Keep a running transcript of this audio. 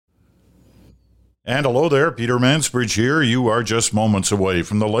And hello there, Peter Mansbridge here. You are just moments away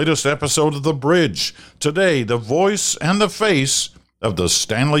from the latest episode of The Bridge. Today, the voice and the face of the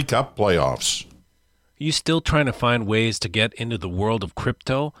Stanley Cup playoffs. You still trying to find ways to get into the world of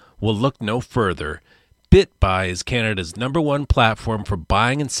crypto? Well, look no further. BitBuy is Canada's #1 platform for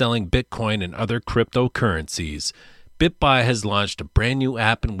buying and selling Bitcoin and other cryptocurrencies. BitBuy has launched a brand new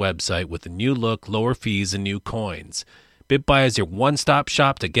app and website with a new look, lower fees, and new coins. BitBuy is your one-stop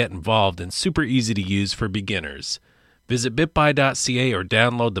shop to get involved and super easy to use for beginners. Visit bitbuy.ca or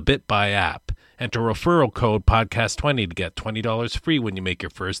download the BitBuy app. Enter referral code podcast20 to get $20 free when you make your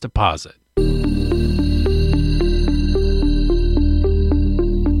first deposit.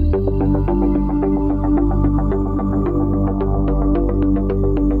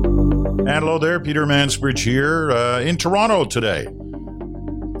 And hello there, Peter Mansbridge here in Toronto today.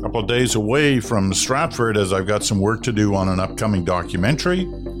 A couple of days away from Stratford as I've got some work to do on an upcoming documentary,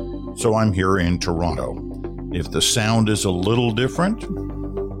 so I'm here in Toronto. If the sound is a little different,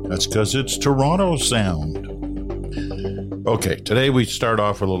 that's because it's Toronto sound. Okay, today we start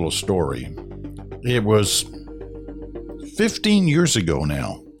off with a little story. It was 15 years ago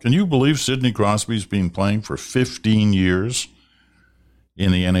now. Can you believe Sidney Crosby's been playing for 15 years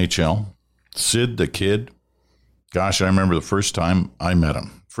in the NHL? Sid the Kid. Gosh, I remember the first time I met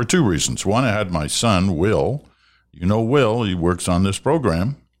him. For two reasons. One, I had my son, Will. You know Will, he works on this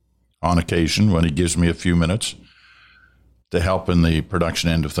program on occasion when he gives me a few minutes to help in the production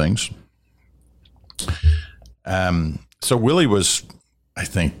end of things. So Willie was, I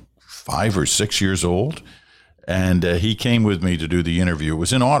think, 5 or 6 years old, and he came with me to do the interview. It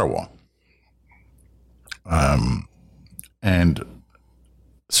was in Ottawa. And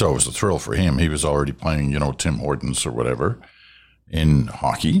so it was a thrill for him. He was already playing, Tim Hortons or whatever in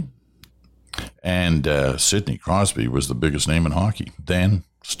hockey. And Sidney Crosby was the biggest name in hockey then,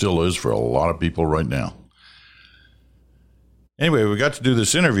 still is for a lot of people right now. Anyway, we got to do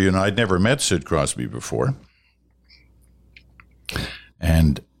this interview, and I'd never met Sid Crosby before.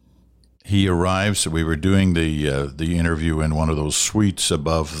 And he arrived, so we were doing the interview in one of those suites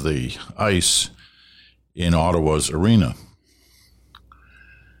above the ice in Ottawa's arena.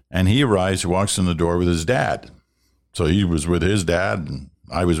 And he arrives, walks in the door with his dad. So he was with his dad, and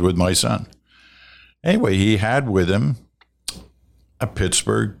I was with my son. Anyway, he had with him a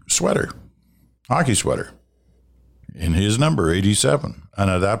Pittsburgh sweater, hockey sweater, in his number, 87. And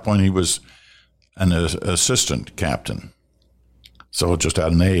at that point, he was an assistant captain. So it just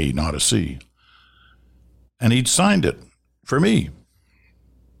had an A, not a C. And he'd signed it for me.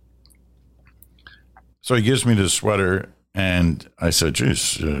 So he gives me this sweater, and I said,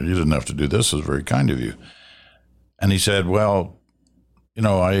 geez, you didn't have to do this. It was very kind of you. And he said, well,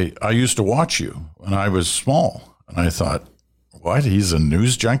 I used to watch you when I was small. And I thought, what? He's a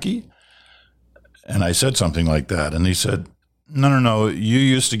news junkie? And I said something like that. And he said, no, you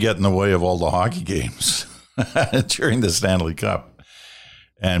used to get in the way of all the hockey games during the Stanley Cup.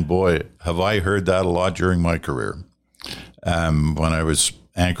 And boy, have I heard that a lot during my career. When I was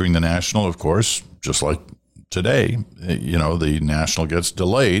anchoring the National, of course, just like today, the National gets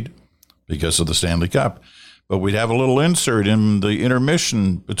delayed because of the Stanley Cup. But we'd have a little insert in the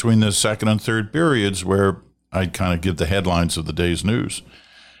intermission between the second and third periods where I'd kind of give the headlines of the day's news.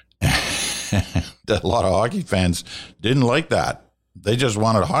 A lot of hockey fans didn't like that. They just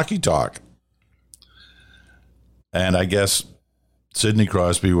wanted hockey talk. And I guess Sidney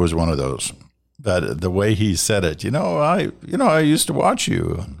Crosby was one of those. But the way he said it, I used to watch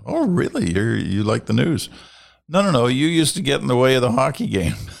you. Oh, really? You like the news? No, you used to get in the way of the hockey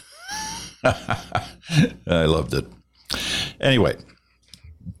game. I loved it. Anyway,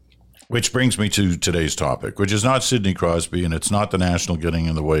 which brings me to today's topic, which is not Sidney Crosby, and it's not the National getting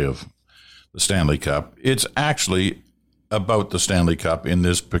in the way of the Stanley Cup. It's actually about the Stanley Cup in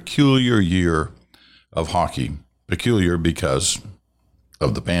this peculiar year of hockey. Peculiar because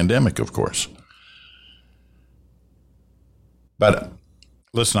of the pandemic, of course. But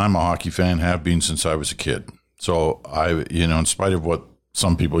listen, I'm a hockey fan, have been since I was a kid. So I, in spite of what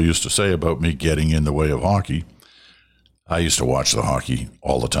some people used to say about me getting in the way of hockey, I used to watch the hockey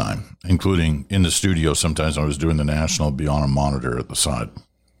all the time, including in the studio. Sometimes when I was doing the National, be on a monitor at the side.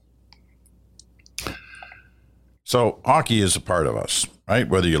 So hockey is a part of us, right?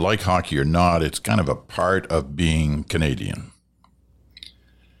 Whether you like hockey or not, it's kind of a part of being Canadian.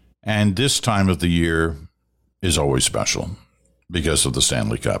 And this time of the year is always special because of the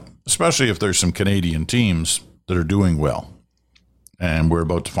Stanley Cup, especially if there's some Canadian teams that are doing well. And we're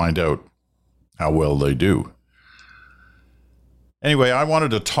about to find out how well they do. Anyway, I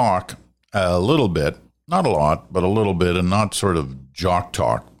wanted to talk a little bit, not a lot, but a little bit, and not sort of jock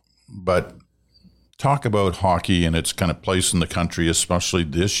talk, but talk about hockey and its kind of place in the country, especially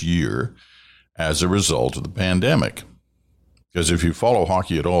this year, as a result of the pandemic. Because if you follow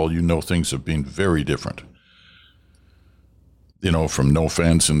hockey at all, you know things have been very different. You know, from no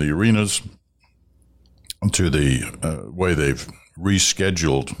fans in the arenas to the way they've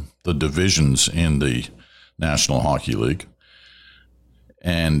rescheduled the divisions in the National Hockey League.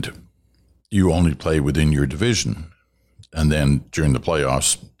 And you only play within your division. And then during the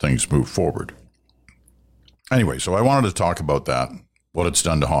playoffs, things move forward. Anyway, so I wanted to talk about that, what it's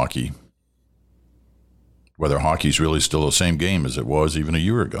done to hockey, whether hockey's really still the same game as it was even a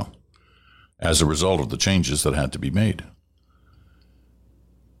year ago, as a result of the changes that had to be made.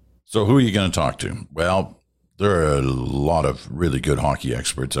 So who are you going to talk to? Well, there are a lot of really good hockey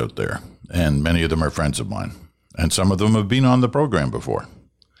experts out there, and many of them are friends of mine, and some of them have been on the program before.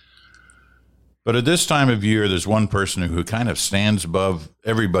 But at this time of year, there's one person who kind of stands above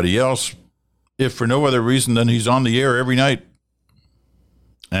everybody else, if for no other reason than he's on the air every night.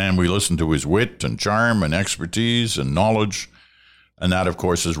 And we listen to his wit and charm and expertise and knowledge. And that, of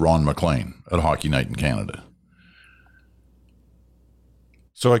course, is Ron MacLean at Hockey Night in Canada.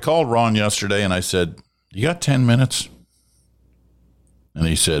 So I called Ron yesterday and I said, "You got 10 minutes?" And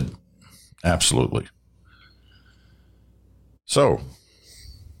he said, "Absolutely." So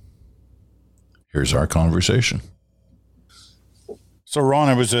here's our conversation. So, Ron,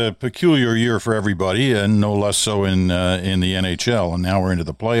 it was a peculiar year for everybody, and no less so in the NHL, and now we're into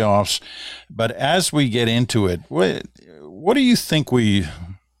the playoffs. But as we get into it, what do you think we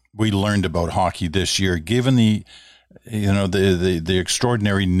learned about hockey this year, given the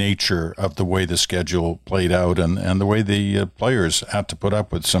extraordinary nature of the way the schedule played out and the way the players had to put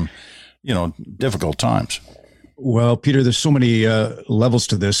up with some, difficult times? Well, Peter, there's so many levels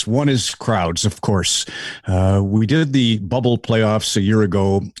to this. One is crowds, of course. We did the bubble playoffs a year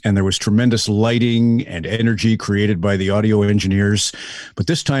ago, and there was tremendous lighting and energy created by the audio engineers. But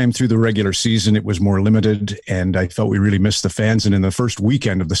this time through the regular season, it was more limited, and I felt we really missed the fans. And in the first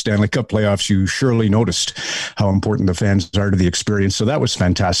weekend of the Stanley Cup playoffs, you surely noticed how important the fans are to the experience. So that was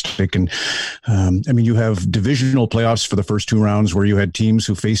fantastic. And you have divisional playoffs for the first two rounds where you had teams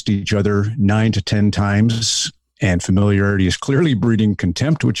who faced each other 9 to 10 times. And familiarity is clearly breeding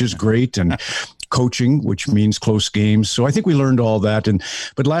contempt, which is great, and coaching, which means close games. So I think we learned all that.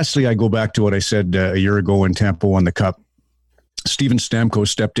 But lastly, I go back to what I said a year ago when Tampa won the Cup. Steven Stamkos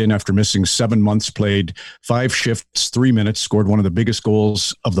stepped in after missing 7 months, played 5 shifts, 3 minutes, scored one of the biggest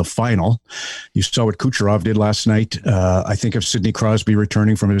goals of the final. You saw what Kucherov did last night. I think of Sidney Crosby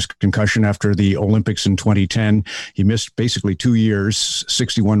returning from his concussion after the Olympics in 2010. He missed basically 2 years,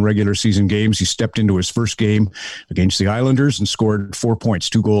 61 regular season games. He stepped into his first game against the Islanders and scored 4 points,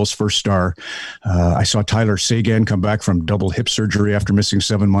 2 goals, first star. I saw Tyler Seguin come back from double hip surgery after missing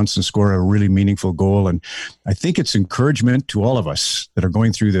 7 months and score a really meaningful goal. And I think it's encouragement to all of us that are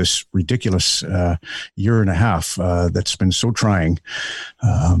going through this ridiculous year and a half that's been so trying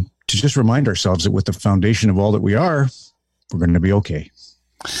to just remind ourselves that with the foundation of all that we are, we're going to be okay.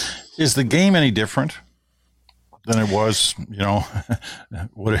 Is the game any different than it was,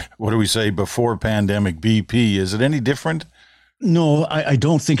 what do we say, before pandemic BP? Is it any different? No, I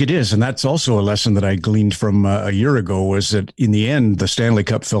don't think it is. And that's also a lesson that I gleaned from a year ago, was that in the end, the Stanley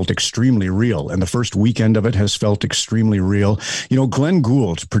Cup felt extremely real. And the first weekend of it has felt extremely real. Glenn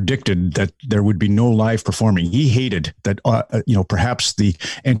Gould predicted that there would be no live performing. He hated that, perhaps the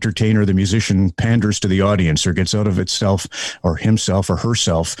entertainer, the musician panders to the audience or gets out of itself or himself or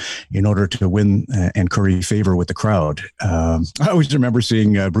herself in order to win and curry favor with the crowd. I always remember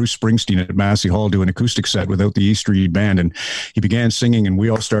seeing Bruce Springsteen at Massey Hall do an acoustic set without the E Street Band, and he began singing and we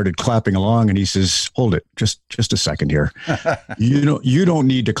all started clapping along, and he says, "Hold it, just a second here. You don't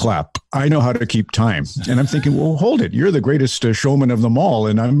need to clap. I know how to keep time." And I'm thinking, well, hold it. You're the greatest showman of them all,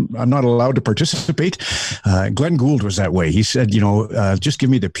 and I'm not allowed to participate. Glenn Gould was that way. He said, just give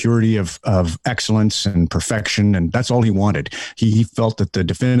me the purity of excellence and perfection. And that's all he wanted. He felt that the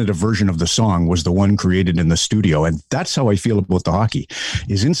definitive version of the song was the one created in the studio. And that's how I feel about the hockey,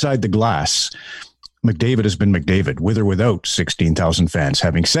 is inside the glass. McDavid has been McDavid, with or without 16,000 fans.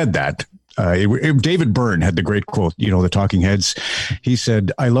 Having said that, David Byrne had the great quote, the Talking Heads. He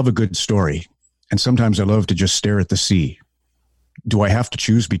said, "I love a good story, and sometimes I love to just stare at the sea. Do I have to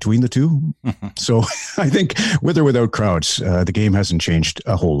choose between the two?" So I think with or without crowds, the game hasn't changed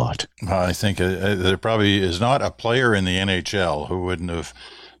a whole lot. I think there probably is not a player in the NHL who wouldn't have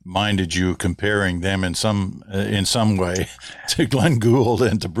minded you comparing them in some way to Glenn Gould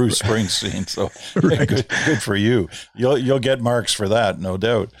and to Bruce Springsteen. So right. good for you. You'll get marks for that, no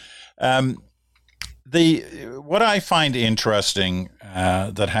doubt. What I find interesting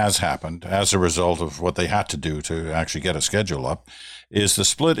that has happened as a result of what they had to do to actually get a schedule up is the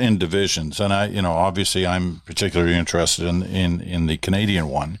split in divisions. And obviously I'm particularly interested in the Canadian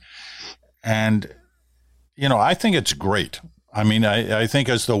one. And, I think it's great. I mean, I think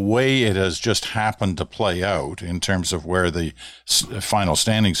as the way it has just happened to play out in terms of where the final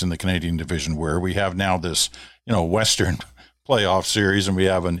standings in the Canadian division were, we have now this, Western playoff series and we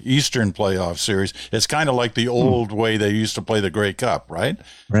have an Eastern playoff series. It's kind of like the old way they used to play the Grey Cup, right?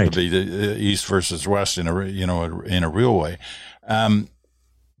 Right. To be the East versus West in a real way.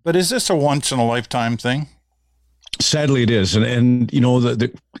 But is this a once in a lifetime thing? Sadly, it is. And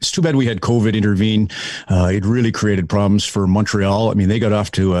it's too bad we had COVID intervene. It really created problems for Montreal. I mean, they got off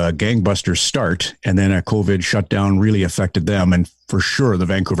to a gangbuster start, and then a COVID shutdown really affected them. And for sure, the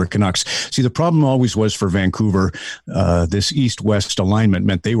Vancouver Canucks. See, the problem always was for Vancouver, this east-west alignment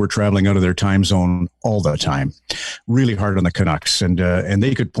meant they were traveling out of their time zone all the time. Really hard on the Canucks. And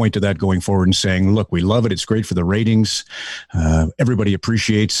they could point to that going forward and saying, look, we love it. It's great for the ratings. Everybody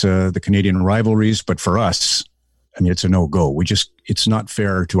appreciates the Canadian rivalries. But for us, I mean, it's a no-go. It's not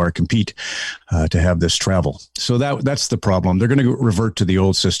fair to our compete to have this travel. So that's the problem. They're going to revert to the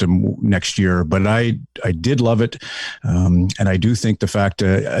old system next year, but I did love it. And I do think the fact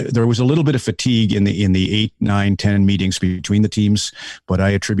there was a little bit of fatigue in the 8, 9, 10 meetings between the teams, but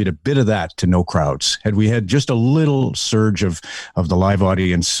I attribute a bit of that to no crowds. Had we had just a little surge of the live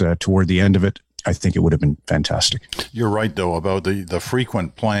audience toward the end of it, I think it would have been fantastic. You're right, though, about the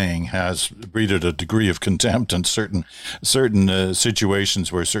frequent playing has breeded a degree of contempt in certain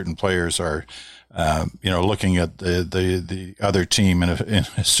situations where certain players are, looking at the other team in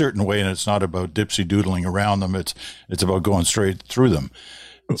a certain way, and it's not about dipsy doodling around them. It's about going straight through them.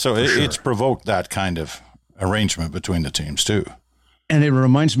 So it's provoked that kind of arrangement between the teams too. And it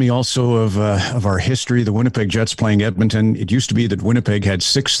reminds me also of our history, the Winnipeg Jets playing Edmonton. It used to be that Winnipeg had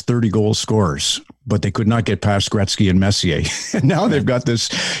 6 30-goal scorers, but they could not get past Gretzky and Messier. And now they've got this,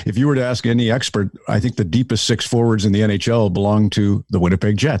 if you were to ask any expert, I think the deepest 6 forwards in the NHL belong to the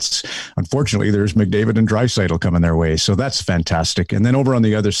Winnipeg Jets. Unfortunately, there's McDavid and Draisaitl coming their way. So that's fantastic. And then over on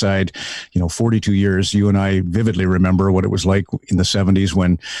the other side, 42 years, you and I vividly remember what it was like in the 70s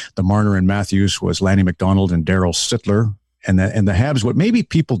when the Marner and Matthews was Lanny McDonald and Darryl Sittler. And the Habs, what maybe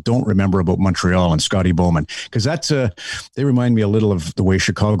people don't remember about Montreal and Scotty Bowman, because they remind me a little of the way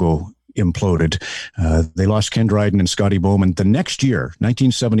Chicago imploded. They lost Ken Dryden and Scotty Bowman. The next year,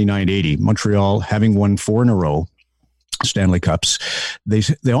 1979-80, Montreal, having won 4 in a row, Stanley Cups, they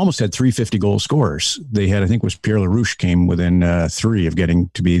almost had 3 50-goal scorers. They had, I think it was Pierre LaRouche came within 3 of getting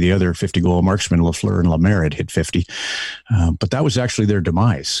to be the other 50-goal marksman. Lafleur and Lemaire had hit 50. But that was actually their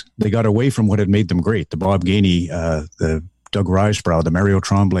demise. They got away from what had made them great. The Bob Gainey, the Doug Risebrough, the Mario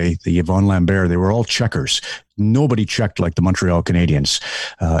Tremblay, the Yvonne Lambert, they were all checkers. Nobody checked like the Montreal Canadiens.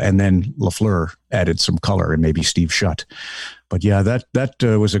 And then Lafleur added some color, and maybe Steve Shutt. But yeah, that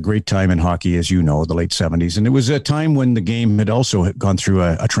was a great time in hockey, as you know, the late 70s. And it was a time when the game had also gone through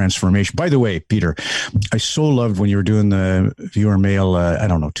a transformation. By the way, Peter, I so loved when you were doing the viewer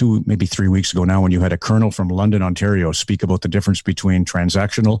mail, 2, maybe 3 weeks ago now, when you had a colonel from London, Ontario, speak about the difference between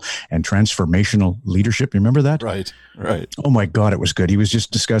transactional and transformational leadership. You remember that? Right. Oh my God, it was good. He was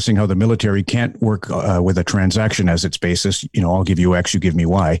just discussing how the military can't work with a transaction as its basis. I'll give you X, you give me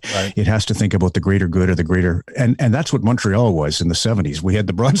Y. Right. It has to think about the greater good or the greater, and that's what Montreal was in the 70s. We had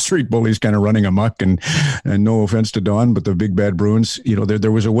the Broad Street Bullies kind of running amok, and no offense to Don, but the big bad Bruins,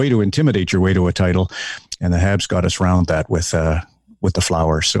 there was a way to intimidate your way to a title, and the Habs got us around that with the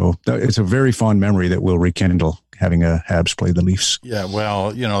Flower. So it's a very fond memory that will rekindle having a Habs play the Leafs. Yeah,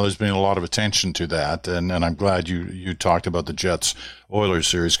 well, there's been a lot of attention to that, and I'm glad you talked about the Jets-Oilers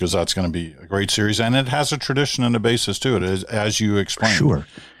series, because that's going to be a great series, and it has a tradition and a basis to it, as you explained. Sure.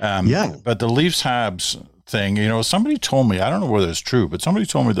 Yeah. But the Leafs-Habs thing, somebody told me, I don't know whether it's true, but somebody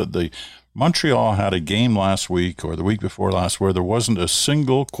told me that the Montreal had a game last week or the week before last where there wasn't a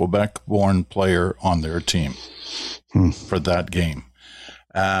single Quebec-born player on their team for that game.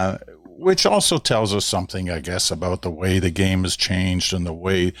 Which also tells us something, I guess, about the way the game has changed and the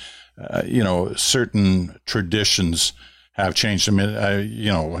way, certain traditions have changed. I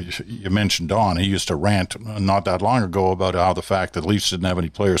mean, you mentioned Don. He used to rant not that long ago about how the fact that Leafs didn't have any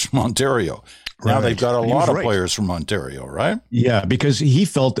players from Ontario. Now Right. they've got a He was lot of right. players from Ontario, right? Yeah, because he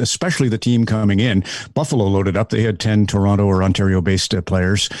felt, especially the team coming in, Buffalo loaded up. They had 10 Toronto or Ontario-based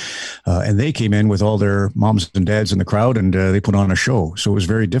players, and they came in with all their moms and dads in the crowd, and they put on a show. So it was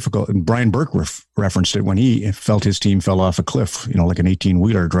very difficult. And Brian Burke referenced it when he felt his team fell off a cliff, like an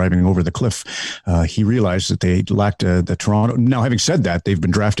 18-wheeler driving over the cliff. He realized that they lacked the Toronto. Now, having said that, they've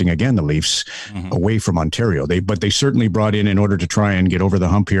been drafting again the Leafs away from Ontario. But they certainly brought in order to try and get over the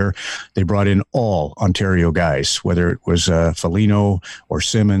hump here, they brought in all Ontario guys, whether it was Foligno or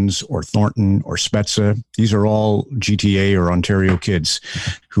Simmons or Thornton or Spezza. These are all GTA or Ontario kids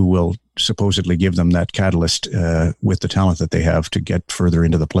who will supposedly give them that catalyst with the talent that they have to get further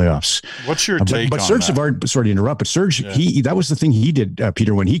into the playoffs. What's your take but on Serge that? Savard, sorry to interrupt, but Serge, that was the thing he did,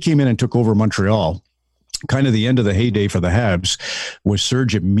 Peter, when he came in and took over Montreal. Kind of the end of the heyday for the Habs was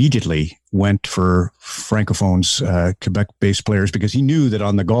Serge immediately went for Francophones, Quebec-based players, because he knew that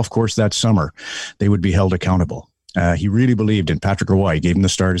on the golf course that summer, they would be held accountable. He really believed in Patrick Roy, gave him the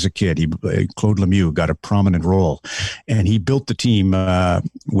start as a kid. Claude Lemieux got a prominent role, and he built the team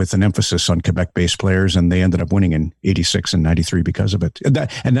with an emphasis on Quebec-based players, and they ended up winning in '86 and '93 because of it.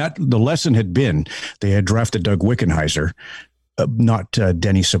 And that the lesson had been they had drafted Doug Wickenheiser, not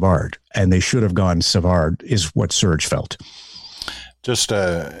Denny Savard, and they should have gone Savard, is what Serge felt. Just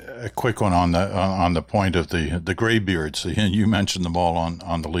a quick one on the point of the graybeards. You mentioned them all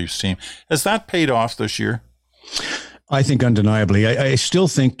on the Leafs team. Has that paid off this year? I think undeniably. I still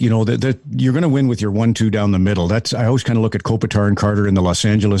think, that you're going to win with your 1-2 down the middle. I always kind of look at Kopitar and Carter in the Los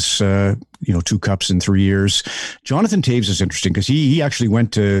Angeles, 2 cups in 3 years. Jonathan Toews is interesting because he actually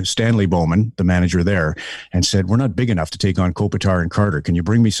went to Stanley Bowman, the manager there, and said, we're not big enough to take on Kopitar and Carter. Can you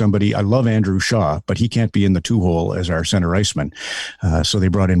bring me somebody? I love Andrew Shaw, but he can't be in the 2-hole as our center iceman. So they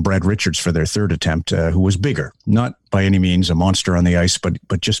brought in Brad Richards for their third attempt, who was bigger, not by any means a monster on the ice, but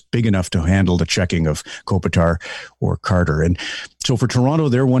just big enough to handle the checking of Kopitar or Carter. And so for Toronto,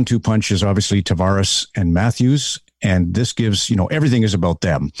 their 1-2 punch is obviously Tavares and Matthews. And this gives, everything is about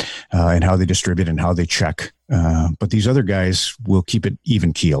them and how they distribute and how they check. But these other guys will keep it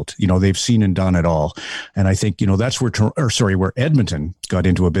even keeled. They've seen and done it all. And I think, that's where Edmonton got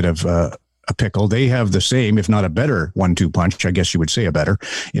into a bit of a pickle. They have the same, if not a better 1-2 punch, I guess you would say a better,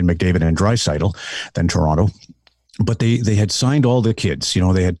 in McDavid and Draisaitl than Toronto. But they had signed all the kids.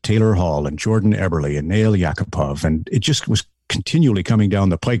 They had Taylor Hall and Jordan Eberle and Nail Yakupov. And it just was continually coming down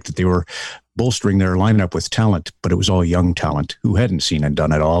the pike that they were bolstering their lineup with talent, but it was all young talent who hadn't seen and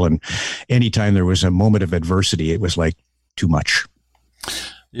done it all. And anytime there was a moment of adversity, it was like too much.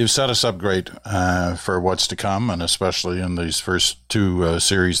 You've set us up great for what's to come, and especially in these first 2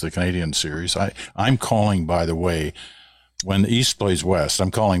 series, the Canadian series. I'm calling, by the way, when the East plays West,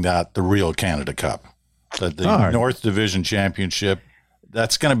 I'm calling that the real Canada Cup. The North Division Championship,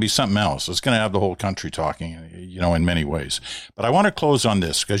 that's going to be something else. It's going to have the whole country talking, in many ways. But I want to close on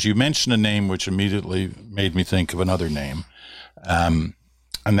this because you mentioned a name which immediately made me think of another name. And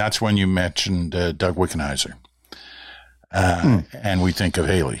that's when you mentioned Doug Wickenheiser. And we think of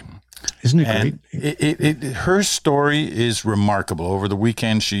Haley. Isn't it great? Her story is remarkable. Over the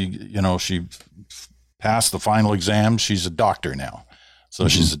weekend, she passed the final exam. She's a doctor now. So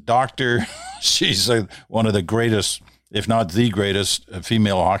she's a doctor. She's one of the greatest, if not the greatest,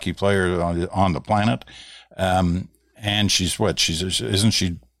 female hockey player on the planet. And she's isn't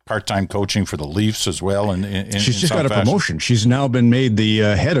she part-time coaching for the Leafs as well? She's just got a promotion. She's now been made the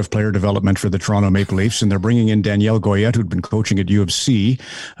head of player development for the Toronto Maple Leafs, and they're bringing in Danielle Goyette, who'd been coaching at U of C,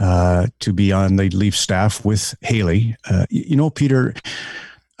 to be on the Leafs staff with Haley. Peter,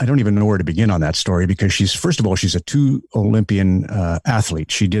 I don't even know where to begin on that story because she's a 2 Olympian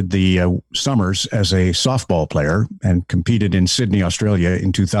athlete. She did the summers as a softball player and competed in Sydney, Australia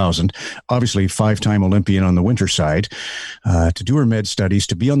in 2000. Obviously 5-time Olympian on the winter side, to do her med studies,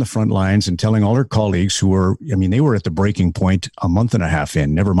 to be on the front lines and telling all her colleagues who were, they were at the breaking point a month and a half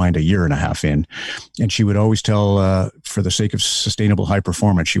in, never mind a year and a half in. And she would always tell, for the sake of sustainable high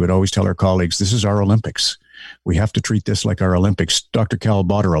performance, she would always tell her colleagues, this is our Olympics. We have to treat this like our Olympics. Dr. Cal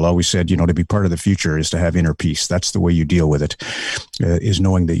Botterill always said, to be part of the future is to have inner peace. That's the way you deal with it, is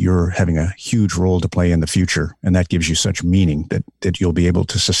knowing that you're having a huge role to play in the future. And that gives you such meaning that you'll be able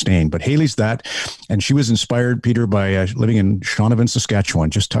to sustain. But Haley's that. And she was inspired, Peter, by living in Shaunavon,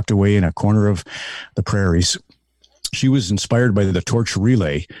 Saskatchewan, just tucked away in a corner of the prairies. She was inspired by the torch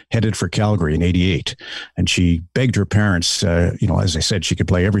relay headed for Calgary in '88. And she begged her parents, as I said, she could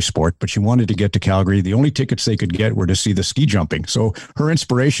play every sport, but she wanted to get to Calgary. The only tickets they could get were to see the ski jumping. So her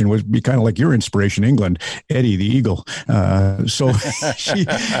inspiration would be kind of like your inspiration, England, Eddie, the Eagle. So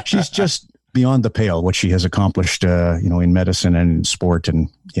she's just beyond the pale what she has accomplished, in medicine and sport. And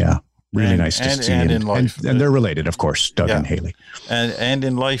yeah. Really nice to see. And in life. And they're related, of course, Doug Yeah. and Haley. And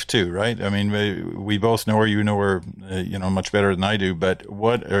in life too, right? I mean, we both know her. You know her, much better than I do. But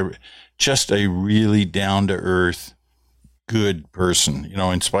just a really down to earth, good person.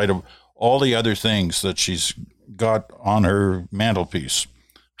 In spite of all the other things that she's got on her mantelpiece.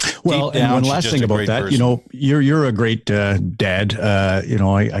 Well, and one last thing about that, person. You're a great dad.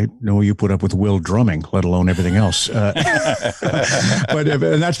 I know you put up with Will drumming, let alone everything else. But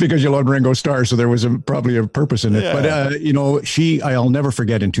and that's because you love Ringo Starr, so there was probably a purpose in it. Yeah. But I'll never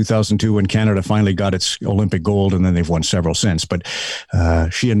forget in 2002 when Canada finally got its Olympic gold, and then they've won several since. But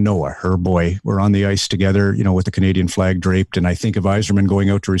she and Noah, her boy, were on the ice together, with the Canadian flag draped. And I think of Yzerman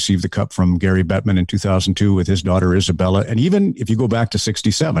going out to receive the cup from Gary Bettman in 2002 with his daughter Isabella. And even if you go back to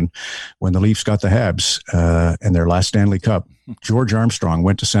 1967. When the Leafs got the Habs and their last Stanley Cup, George Armstrong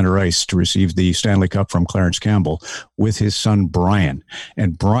went to center ice to receive the Stanley Cup from Clarence Campbell with his son Brian.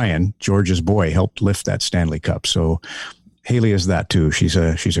 And Brian, George's boy, helped lift that Stanley Cup. So Haley is that too. She's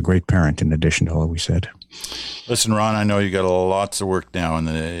a great parent in addition to all we said. Listen, Ron, I know you got lots of work now, and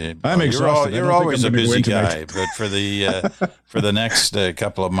I'm exhausted. You're always a busy guy, but for the next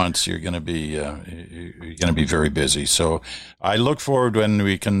couple of months, you're going to be very busy. So I look forward when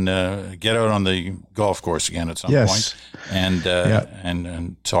we can get out on the golf course again at some point, and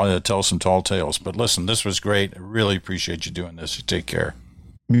tell some tall tales. But listen, this was great. I really appreciate you doing this. You take care.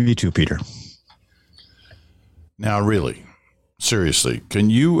 Me too, Peter. Now, really, seriously, can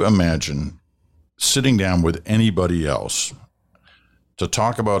you imagine sitting down with anybody else to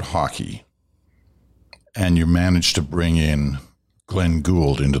talk about hockey and you manage to bring in Glenn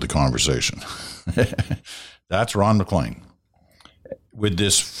Gould into the conversation? That's Ron MacLean. With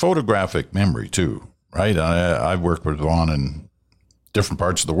this photographic memory too, right? I've worked with Ron in different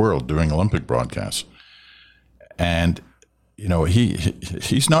parts of the world doing Olympic broadcasts. And,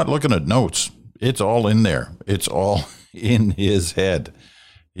 he's not looking at notes. It's all in there. It's all in his head.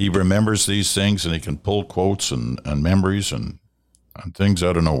 He remembers these things, and he can pull quotes and memories and things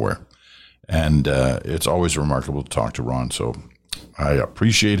out of nowhere. And it's always remarkable to talk to Ron. So I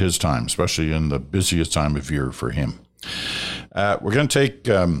appreciate his time, especially in the busiest time of year for him. We're going to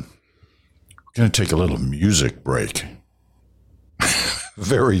take a little music break.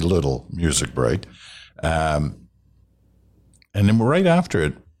 Very little music break. And then right after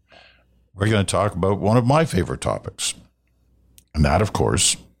it, we're going to talk about one of my favorite topics. And that, of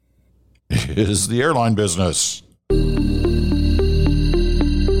course, is the airline business.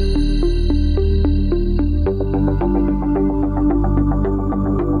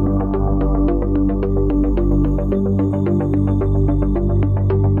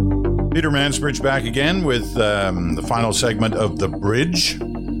 Peter Mansbridge back again with the final segment of The Bridge.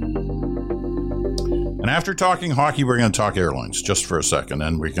 And after talking hockey, we're going to talk airlines just for a second,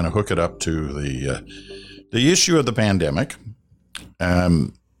 and we're going to hook it up to the issue of the pandemic.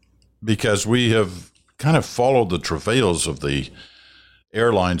 Because we have kind of followed the travails of the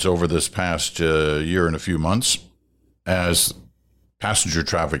airlines over this past year and a few months as passenger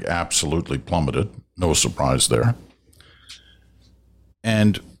traffic absolutely plummeted. No surprise there.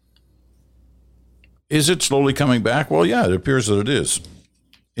 And is it slowly coming back? Well, yeah, it appears that it is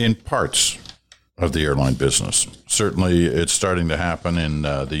in parts of the airline business. Certainly it's starting to happen in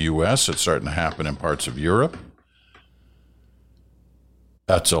the U.S. It's starting to happen in parts of Europe.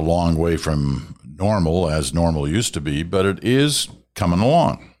 That's a long way from normal, as normal used to be, but it is coming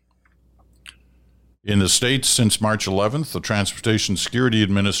along. In the States, since March 11th, the Transportation Security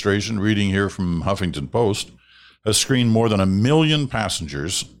Administration, reading here from Huffington Post, has screened more than 1 million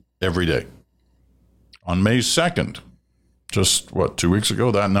passengers every day. On May 2nd, just 2 weeks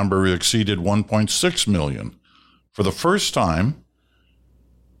ago, that number exceeded 1.6 million for the first time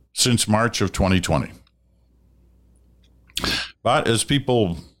since March of 2020. But as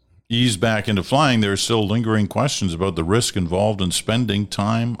people ease back into flying, there are still lingering questions about the risk involved in spending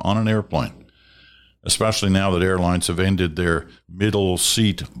time on an airplane, especially now that airlines have ended their middle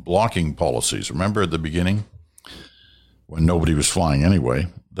seat blocking policies. Remember at the beginning, when nobody was flying anyway,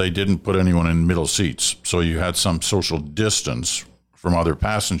 they didn't put anyone in middle seats. So you had some social distance from other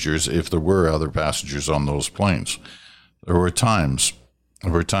passengers if there were other passengers on those planes. There were times,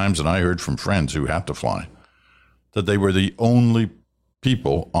 and I heard from friends who had to fly, that they were the only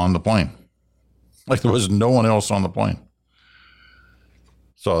people on the plane. Like there was no one else on the plane.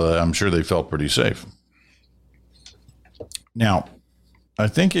 So I'm sure they felt pretty safe. Now, I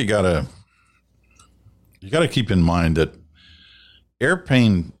think you gotta keep in mind that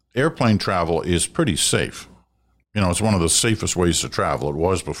airplane travel is pretty safe. It's one of the safest ways to travel. It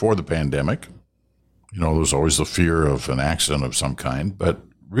was before the pandemic. There was always the fear of an accident of some kind, but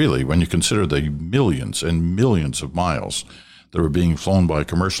really, when you consider the millions and millions of miles that are being flown by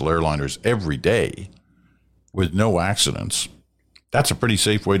commercial airliners every day with no accidents, that's a pretty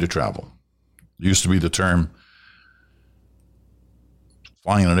safe way to travel. It used to be the term,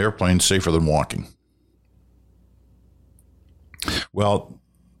 flying in an airplane safer than walking. Well,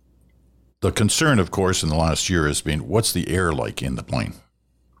 the concern, of course, in the last year has been, what's the air like in the plane?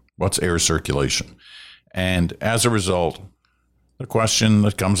 What's air circulation? And as a result, the question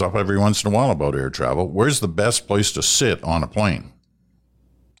that comes up every once in a while about air travel, where's the best place to sit on a plane?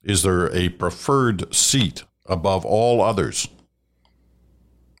 Is there a preferred seat above all others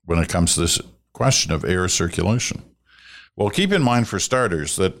when it comes to this question of air circulation? Well, keep in mind, for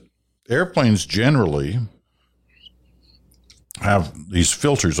starters, that airplanes generally have these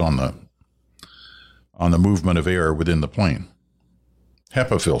filters on the movement of air within the plane.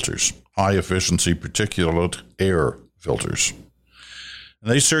 HEPA filters, high efficiency particulate air filters.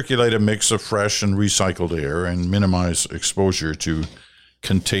 And they circulate a mix of fresh and recycled air and minimize exposure to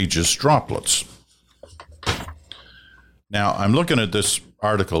contagious droplets. Now, I'm looking at this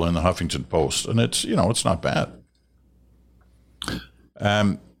article in the Huffington Post, and it's not bad.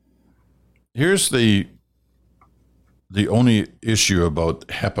 Here's the only issue about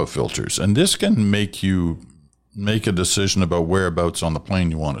HEPA filters, and this can make you make a decision about whereabouts on the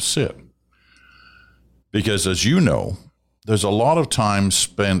plane you want to sit. Because as you know, there's a lot of time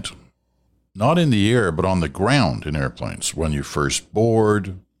spent not in the air, but on the ground in airplanes. When you first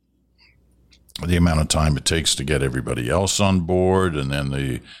board, the amount of time it takes to get everybody else on board, and then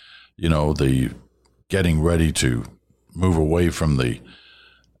the getting ready to move away from the,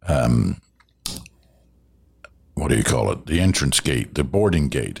 the entrance gate, the boarding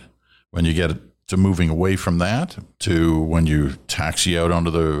gate. When you get to moving away from that to when you taxi out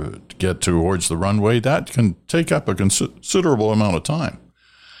to get towards the runway, that can take up a considerable amount of time.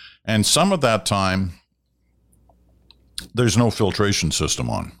 And some of that time, there's no filtration system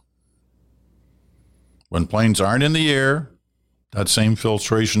on. When planes aren't in the air, that same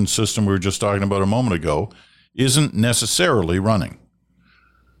filtration system we were just talking about a moment ago isn't necessarily running.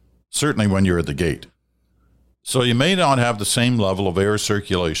 Certainly when you're at the gate. So you may not have the same level of air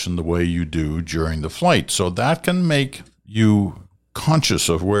circulation the way you do during the flight. So that can make you conscious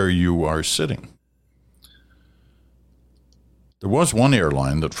of where you are sitting. There was one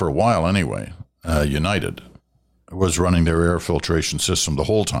airline that, for a while anyway, United, was running their air filtration system the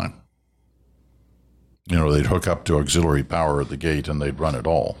whole time. They'd hook up to auxiliary power at the gate and they'd run it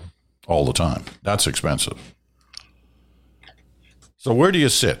all the time. That's expensive. So where do you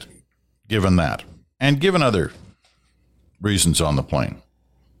sit, given that? And given other reasons on the plane?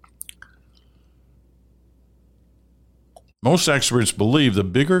 Most experts believe the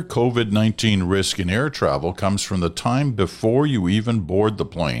bigger COVID-19 risk in air travel comes from the time before you even board the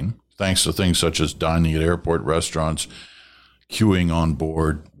plane, thanks to things such as dining at airport restaurants, queuing on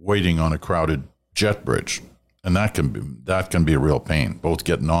board, waiting on a crowded jet bridge. And that can be a real pain, both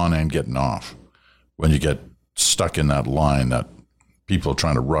getting on and getting off, when you get stuck in that line, that people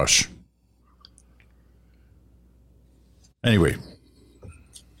trying to rush. Anyway,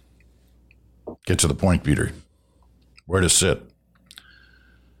 get to the point, Peter. Where to sit?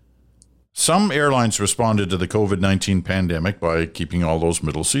 Some airlines responded to the COVID-19 pandemic by keeping all those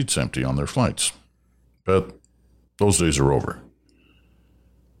middle seats empty on their flights. But those days are over.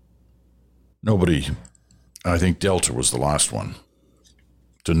 I think Delta was the last one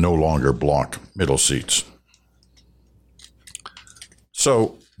to no longer block middle seats.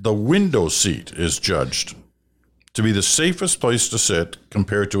 So the window seat is judged to be the safest place to sit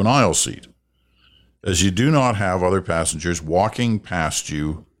compared to an aisle seat, as you do not have other passengers walking past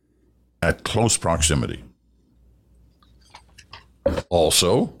you at close proximity.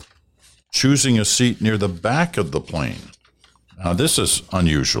 Also, choosing a seat near the back of the plane. Now, this is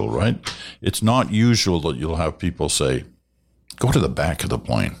unusual, right? It's not usual that you'll have people say, go to the back of the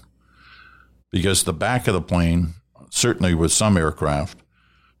plane. Because the back of the plane, certainly with some aircraft,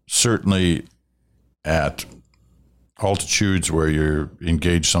 certainly at altitudes where you're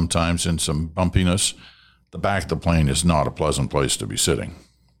engaged sometimes in some bumpiness, the back of the plane is not a pleasant place to be sitting.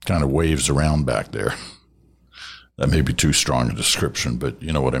 Kind of waves around back there. That may be too strong a description, but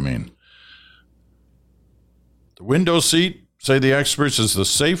you know what I mean. The window seat, say the experts, is the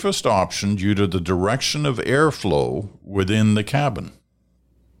safest option due to the direction of airflow within the cabin.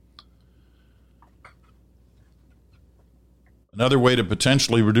 Another way to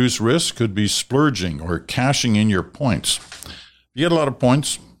potentially reduce risk could be splurging or cashing in your points. You get a lot of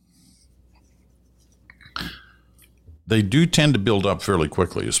points. They do tend to build up fairly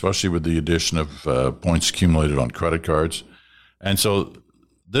quickly, especially with the addition of points accumulated on credit cards. And so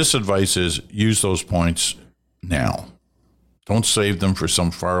this advice is use those points now. Don't save them for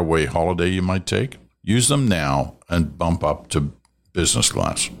some faraway holiday you might take. Use them now and bump up to business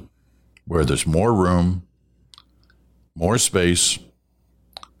class, where there's more room, more space,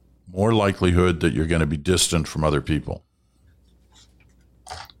 more likelihood that you're going to be distant from other people.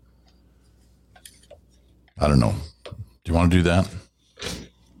 I don't know. Do you want to do that? Do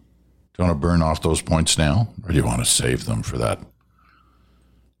you want to burn off those points now? Or do you want to save them for that,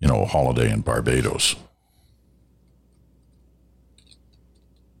 holiday in Barbados?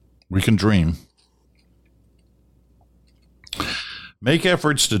 We can dream. Make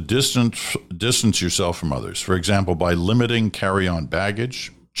efforts to distance yourself from others. For example, by limiting carry-on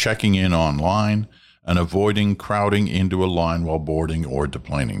baggage, checking in online, and avoiding crowding into a line while boarding or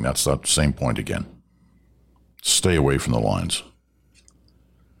deplaning. That's that same point again. Stay away from the lines.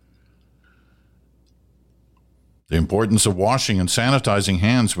 The importance of washing and sanitizing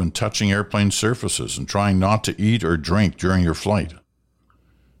hands when touching airplane surfaces and trying not to eat or drink during your flight.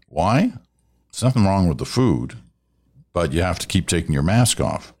 Why? There's nothing wrong with the food, but you have to keep taking your mask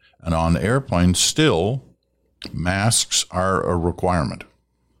off. And on airplanes, still, masks are a requirement.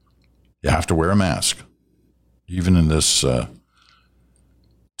 You have to wear a mask, even in this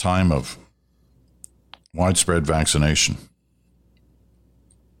time of widespread vaccination.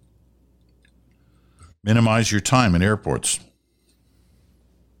 Minimize your time in airports.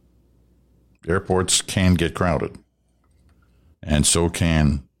 Airports can get crowded, and so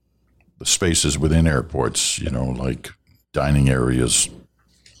can the spaces within airports, like dining areas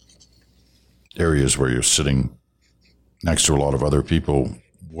where you're sitting next to a lot of other people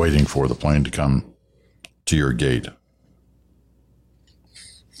waiting for the plane to come to your gate.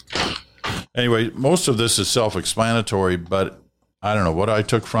 Anyway, most of this is self-explanatory, but I don't know what I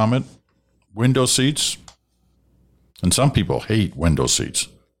took from it. Window seats. And some people hate window seats.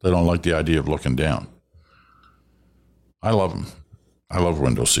 They don't like the idea of looking down. I love them. I love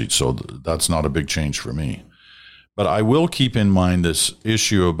window seats, so that's not a big change for me. But I will keep in mind this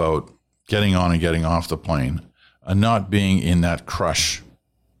issue about getting on and getting off the plane and not being in that crush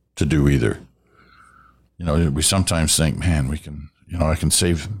to do either. We sometimes think, man, I can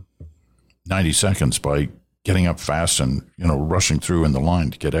save 90 seconds by getting up fast and, rushing through in the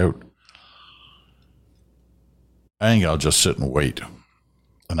line to get out. I think I'll just sit and wait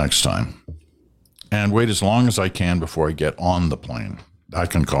the next time and wait as long as I can before I get on the plane. That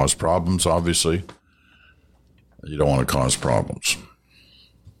can cause problems, obviously. You don't want to cause problems.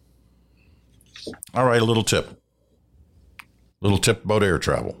 All right, a little tip. Little tip about air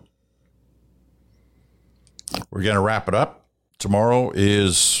travel. We're going to wrap it up. Tomorrow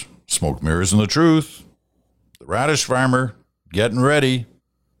is Smoke, Mirrors, and the Truth. The Radish Farmer, getting ready.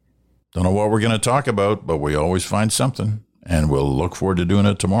 Don't know what we're going to talk about, but we always find something, and we'll look forward to doing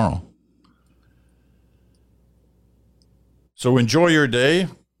it tomorrow. So enjoy your day.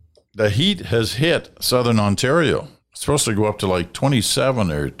 The heat has hit southern Ontario. It's supposed to go up to like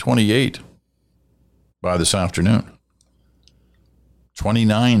 27 or 28 by this afternoon.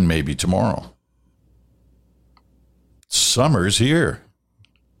 29 maybe tomorrow. Summer's here.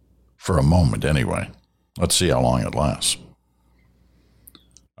 For a moment, anyway. Let's see how long it lasts.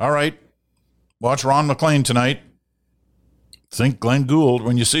 All right. Watch Ron MacLean tonight. Think Glenn Gould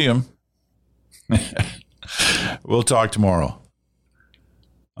when you see him. We'll talk tomorrow.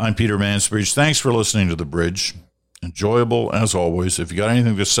 I'm Peter Mansbridge. Thanks for listening to The Bridge. Enjoyable as always. If you got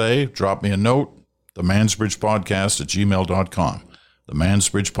anything to say, drop me a note. themansbridgepodcast@gmail.com.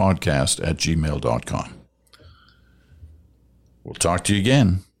 themansbridgepodcast@gmail.com. We'll talk to you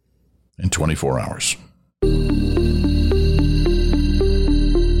again in 24 hours.